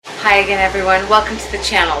Hi again, everyone. Welcome to the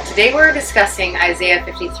channel. Today we're discussing Isaiah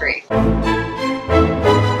 53.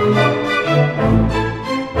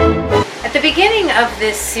 At the beginning of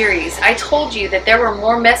this series, I told you that there were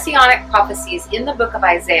more messianic prophecies in the book of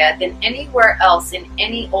Isaiah than anywhere else in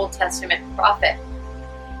any Old Testament prophet.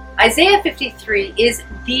 Isaiah 53 is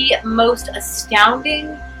the most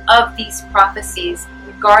astounding of these prophecies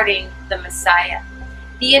regarding the Messiah.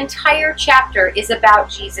 The entire chapter is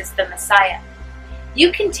about Jesus the Messiah.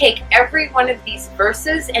 You can take every one of these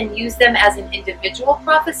verses and use them as an individual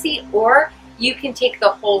prophecy, or you can take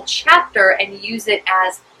the whole chapter and use it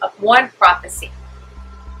as one prophecy.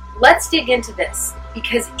 Let's dig into this,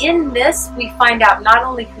 because in this we find out not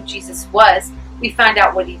only who Jesus was, we find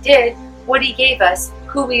out what he did, what he gave us,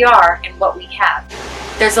 who we are, and what we have.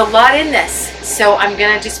 There's a lot in this, so I'm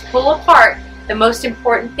going to just pull apart the most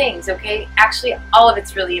important things, okay? Actually, all of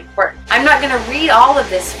it's really important. I'm not going to read all of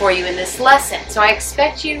this for you in this lesson, so I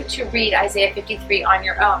expect you to read Isaiah 53 on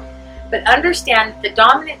your own. But understand that the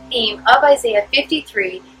dominant theme of Isaiah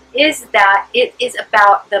 53 is that it is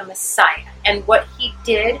about the Messiah and what he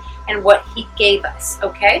did and what he gave us,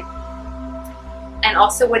 okay? And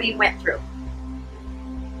also what he went through.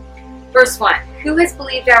 Verse 1, who has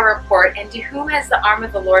believed our report, and to whom has the arm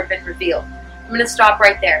of the Lord been revealed? I'm going to stop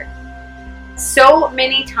right there. So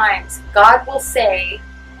many times God will say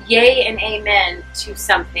yea and amen to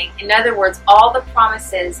something. In other words, all the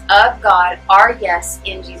promises of God are yes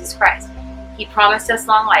in Jesus Christ. He promised us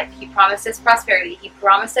long life. He promised us prosperity. He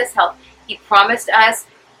promised us health. He promised us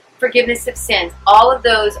forgiveness of sins. All of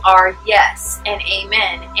those are yes and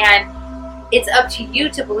amen. And it's up to you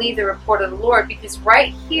to believe the report of the Lord, because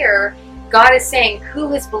right here God is saying,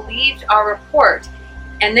 who has believed our report?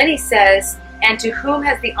 And then he says, and to whom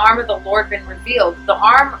has the arm of the Lord been revealed? The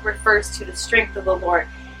arm refers to the strength of the Lord.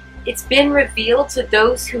 It's been revealed to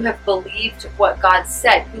those who have believed what God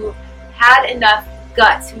said, who've had enough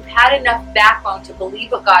guts, who've had enough backbone to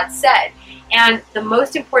believe what God said. And the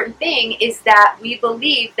most important thing is that we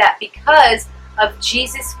believe that because of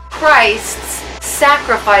Jesus Christ's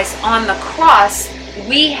sacrifice on the cross,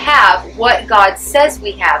 we have what God says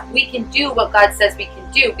we have. We can do what God says we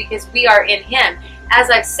can do because we are in him. As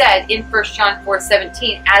I've said in 1 John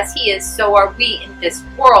 4:17, as he is, so are we in this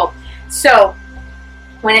world. So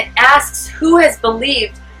when it asks who has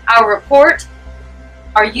believed our report,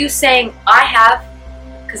 are you saying, I have?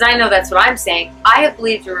 Because I know that's what I'm saying. I have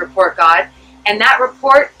believed your report, God. And that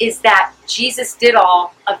report is that Jesus did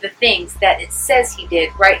all of the things that it says he did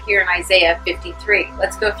right here in Isaiah 53.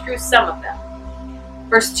 Let's go through some of them.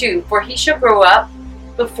 Verse 2, for he shall grow up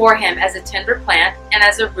before him as a tender plant and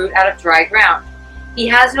as a root out of dry ground. He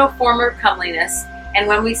has no form or comeliness, and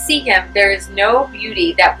when we see him, there is no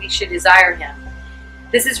beauty that we should desire him.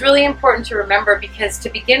 This is really important to remember, because to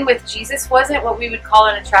begin with, Jesus wasn't what we would call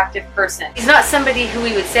an attractive person. He's not somebody who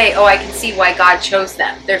we would say, oh, I can see why God chose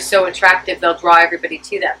them. They're so attractive, they'll draw everybody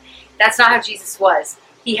to them. That's not how Jesus was.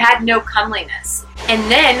 He had no comeliness. And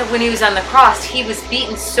then when he was on the cross, he was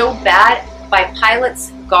beaten so bad by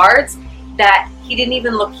Pilate's guards that he didn't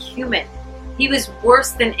even look human. He was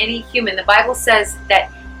worse than any human. The Bible says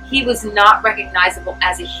that he was not recognizable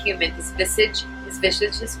as a human. His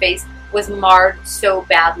face was marred so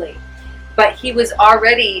badly. But he was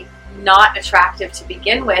already not attractive to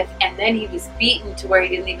begin with, and then he was beaten to where he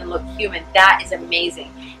didn't even look human. That is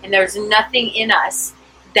amazing. And there's nothing in us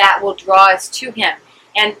that will draw us to him.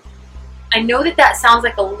 And I know that sounds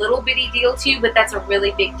like a little bitty deal to you, but that's a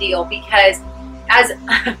really big deal, because as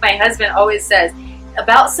my husband always says,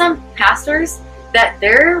 about some pastors, that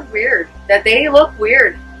they're weird, that they look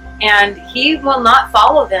weird, and he will not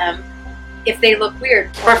follow them if they look weird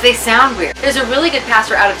or if they sound weird. There's a really good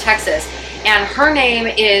pastor out of Texas, and her name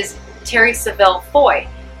is Terry Savelle Foy,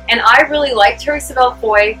 and I really like Terry Savelle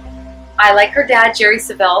Foy. I like her dad, Jerry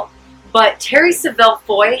Savelle, but Terry Savelle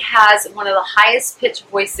Foy has one of the highest pitched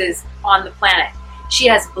voices on the planet. She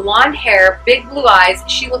has blonde hair, big blue eyes.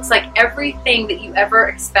 She looks like everything that you ever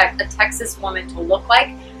expect a Texas woman to look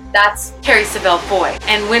like. That's Terry Savelle Foy.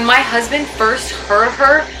 And when my husband first heard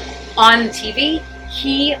her on TV,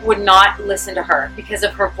 he would not listen to her because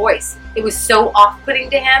of her voice. It was so off-putting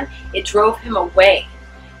to him, it drove him away.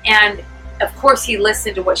 And of course he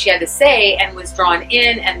listened to what she had to say and was drawn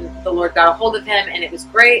in, and the Lord got a hold of him, and it was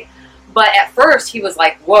great. But at first he was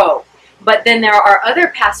like, whoa. But then there are other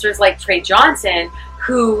pastors like Trey Johnson,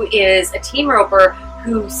 who is a team roper,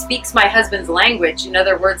 who speaks my husband's language. In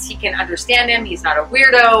other words, he can understand him. He's not a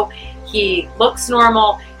weirdo. He looks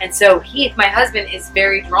normal. And so my husband is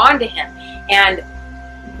very drawn to him. And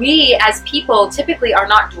we as people typically are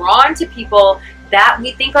not drawn to people that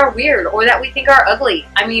we think are weird or that we think are ugly.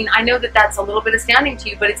 I mean, I know that that's a little bit astounding to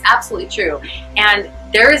you, but it's absolutely true. And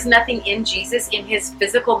there is nothing in Jesus, in his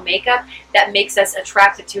physical makeup, that makes us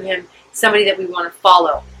attracted to him, somebody that we want to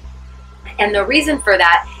follow. And the reason for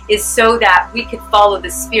that is so that we could follow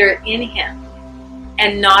the Spirit in him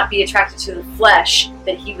and not be attracted to the flesh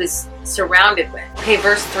that he was surrounded with. Okay,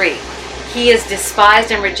 verse 3. He is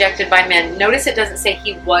despised and rejected by men. Notice it doesn't say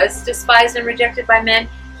he was despised and rejected by men.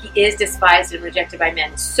 He is despised and rejected by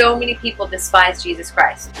men. So many people despise Jesus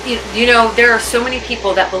Christ. You know, there are so many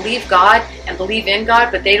people that believe God and believe in God,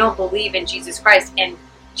 but they don't believe in Jesus Christ. And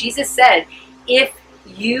Jesus said, if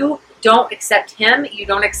you don't accept him, you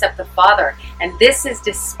don't accept the Father. And this is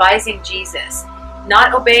despising Jesus.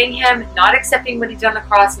 Not obeying him, not accepting what he did on the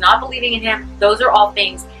cross, not believing in him. Those are all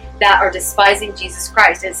things that are despising Jesus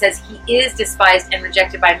Christ. It says he is despised and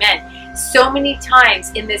rejected by men. So many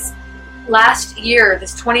times in this last year,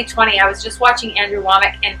 this 2020, I was just watching Andrew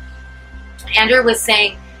Wommack, and Andrew was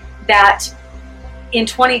saying that in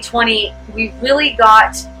 2020, we really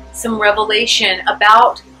got some revelation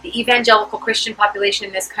about the evangelical Christian population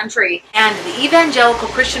in this country. And the evangelical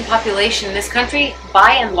Christian population in this country,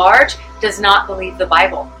 by and large, does not believe the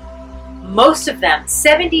Bible. Most of them,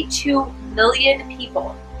 72 million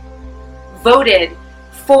people, voted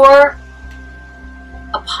for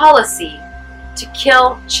a policy to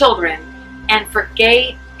kill children and for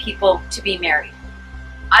gay people to be married.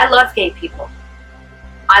 I love gay people.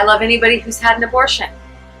 I love anybody who's had an abortion.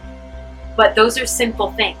 But those are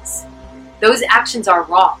sinful things. Those actions are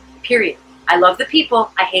wrong, period. I love the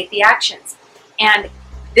people, I hate the actions. And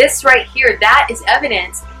this right here, that is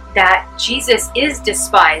evidence that Jesus is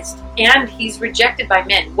despised and he's rejected by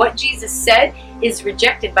men. What Jesus said is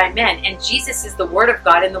rejected by men, and Jesus is the Word of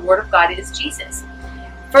God, and the Word of God is Jesus.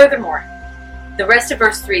 Furthermore, the rest of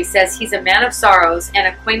verse 3 says he's a man of sorrows and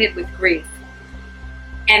acquainted with grief.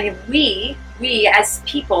 And we as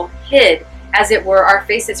people hid, as it were, our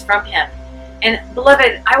faces from him. And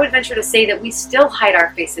beloved, I would venture to say that we still hide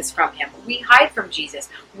our faces from him. We hide from Jesus.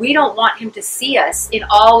 We don't want him to see us in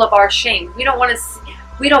all of our shame. We don't want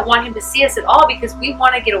him to see us at all because we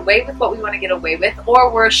want to get away with what we want to get away with,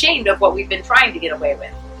 or we're ashamed of what we've been trying to get away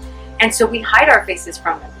with. And so we hide our faces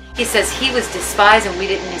from him. He says he was despised and we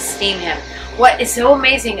didn't esteem him. What is so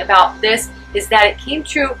amazing about this is that it came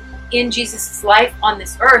true in Jesus' life on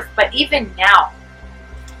this earth, but even now,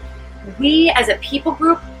 we as a people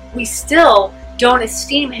group, we still don't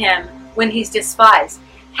esteem him when he's despised.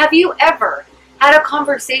 Have you ever had a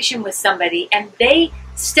conversation with somebody and they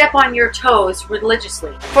step on your toes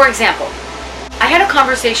religiously? For example, I had a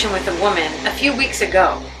conversation with a woman a few weeks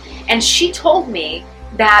ago, and she told me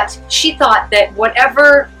that she thought that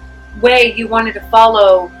whatever way you wanted to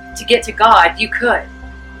follow to get to God, you could.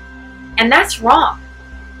 And that's wrong.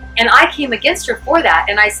 And I came against her for that,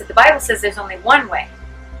 and I said, the Bible says there's only one way.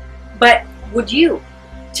 But would you,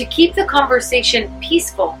 to keep the conversation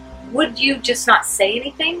peaceful, would you just not say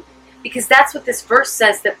anything? Because that's what this verse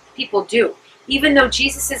says that people do. Even though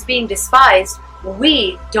Jesus is being despised,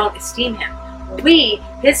 we don't esteem him. We,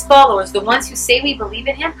 his followers, the ones who say we believe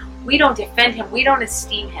in him, we don't defend him. We don't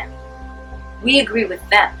esteem him. We agree with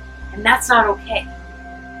them. And that's not okay.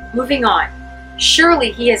 Moving on.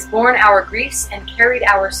 Surely he has borne our griefs and carried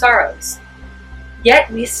our sorrows. Yet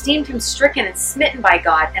we esteemed him stricken and smitten by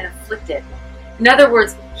God and afflicted. In other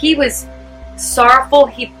words, he was sorrowful.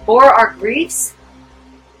 He bore our griefs.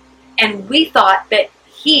 And we thought that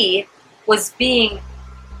he was being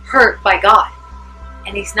hurt by God.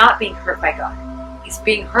 And he's not being hurt by God. He's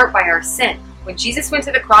being hurt by our sin. When Jesus went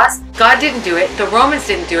to the cross, God didn't do it. The Romans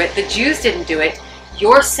didn't do it. The Jews didn't do it.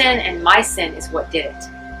 Your sin and my sin is what did it.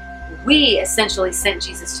 We essentially sent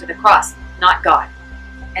Jesus to the cross, not God.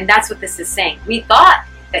 And that's what this is saying. We thought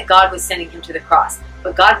that God was sending him to the cross,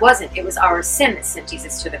 but God wasn't. It was our sin that sent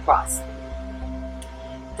Jesus to the cross.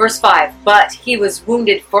 Verse 5, but he was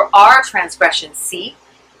wounded for our transgressions. See,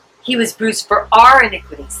 he was bruised for our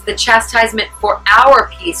iniquities. The chastisement for our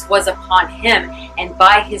peace was upon him, and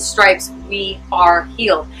by his stripes we are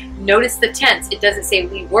healed. Notice the tense. It doesn't say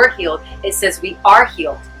we were healed. It says we are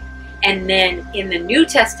healed. And then in the New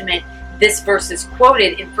Testament, this verse is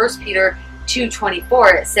quoted in 1 Peter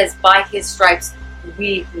 2:24. It says, by his stripes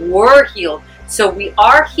we were healed. So we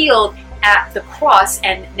are healed at the cross,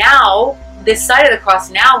 and now, this side of the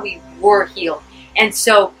cross, now we were healed. And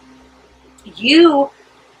so you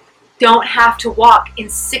don't have to walk in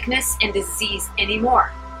sickness and disease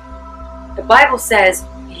anymore. The Bible says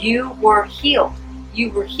you were healed. You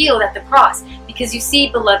were healed at the cross. Because you see,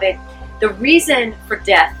 beloved, The reason for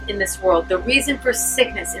death in this world, the reason for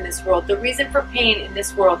sickness in this world, the reason for pain in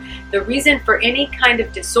this world, the reason for any kind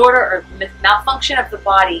of disorder or malfunction of the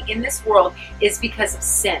body in this world is because of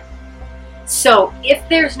sin. So if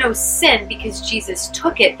there's no sin because Jesus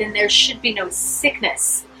took it, then there should be no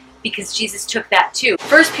sickness because Jesus took that too.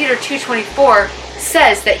 1 Peter 2:24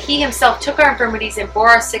 says that he himself took our infirmities and bore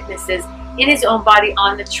our sicknesses in his own body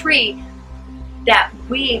on the tree, that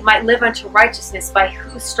we might live unto righteousness, by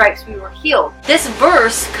whose stripes we were healed. This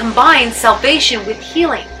verse combines salvation with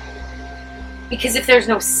healing. Because if there's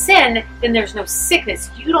no sin, then there's no sickness.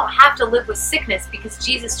 You don't have to live with sickness because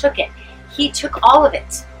Jesus took it. He took all of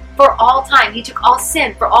it for all time. He took all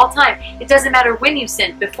sin for all time. It doesn't matter when you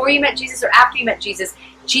sinned, before you met Jesus or after you met Jesus,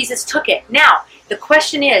 Jesus took it. Now, the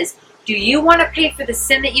question is, do you want to pay for the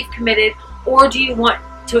sin that you've committed, or do you want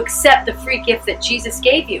to accept the free gift that Jesus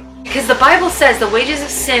gave you? Because the Bible says the wages of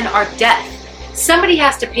sin are death. Somebody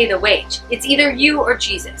has to pay the wage. It's either you or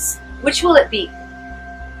Jesus. Which will it be?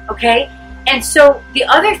 Okay? And so the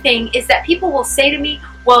other thing is that people will say to me,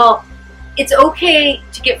 well, it's okay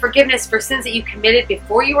to get forgiveness for sins that you committed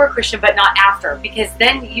before you were a Christian, but not after, because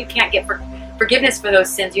then you can't get forgiveness for those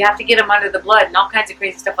sins. You have to get them under the blood and all kinds of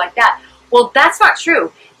crazy stuff like that. Well, that's not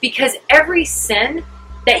true, because every sin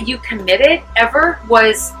that you committed ever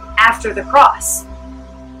was after the cross,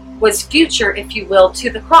 was future, if you will,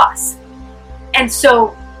 to the cross. And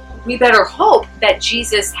so we better hope that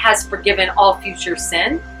Jesus has forgiven all future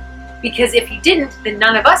sin, because if he didn't, then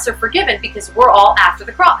none of us are forgiven, because we're all after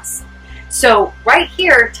the cross. So right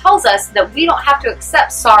here tells us that we don't have to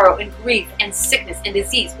accept sorrow and grief and sickness and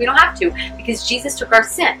disease. We don't have to, because Jesus took our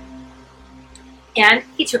sin and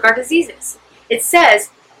he took our diseases. It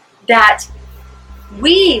says that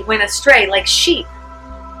we went astray like sheep.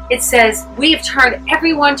 It says we have turned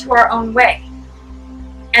everyone to our own way.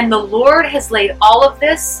 And the Lord has laid all of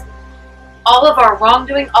this, all of our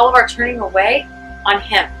wrongdoing, all of our turning away on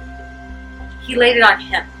him. He laid it on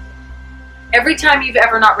him. Every time you've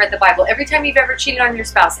ever not read the Bible, every time you've ever cheated on your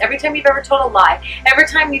spouse, every time you've ever told a lie, every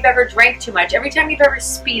time you've ever drank too much, every time you've ever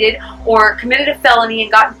speeded or committed a felony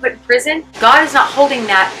and gotten put in prison, God is not holding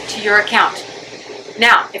that to your account.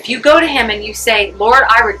 Now, if you go to him and you say, Lord,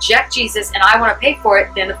 I reject Jesus and I want to pay for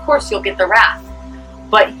it, then of course you'll get the wrath.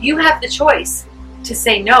 But you have the choice to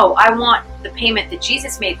say, no, I want the payment that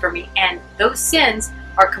Jesus made for me, and those sins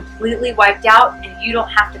are completely wiped out and you don't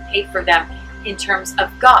have to pay for them in terms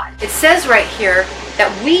of God. It says right here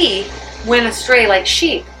that we went astray like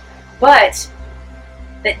sheep, but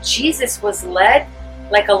that Jesus was led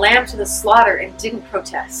like a lamb to the slaughter and didn't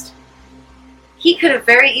protest. He could have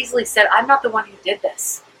very easily said, I'm not the one who did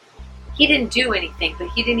this. He didn't do anything, but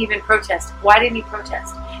he didn't even protest. Why didn't he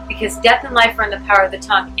protest? Because death and life are in the power of the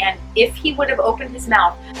tongue, and if he would have opened his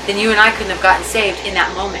mouth, then you and I couldn't have gotten saved in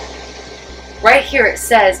that moment. Right here it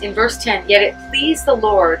says in verse 10, yet it pleased the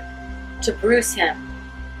Lord to bruise him.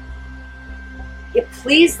 It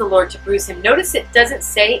pleased the Lord to bruise him. Notice it doesn't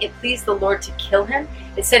say it pleased the Lord to kill him.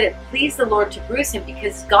 It said it pleased the Lord to bruise him,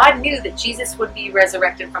 because God knew that Jesus would be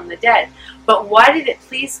resurrected from the dead. But why did it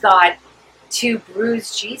please God to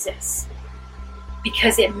bruise Jesus?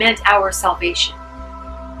 Because it meant our salvation.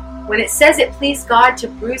 When it says it pleased God to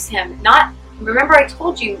bruise him, remember I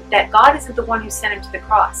told you that God isn't the one who sent him to the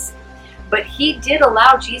cross, but he did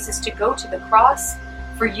allow Jesus to go to the cross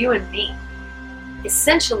for you and me.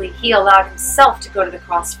 Essentially, he allowed himself to go to the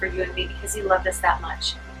cross for you and me because he loved us that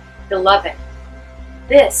much. Beloved,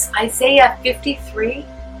 this, Isaiah 53,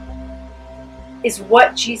 is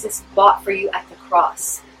what Jesus bought for you at the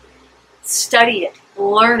cross. Study it,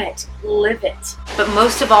 learn it, live it. But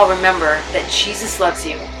most of all, remember that Jesus loves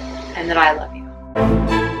you and that I love you.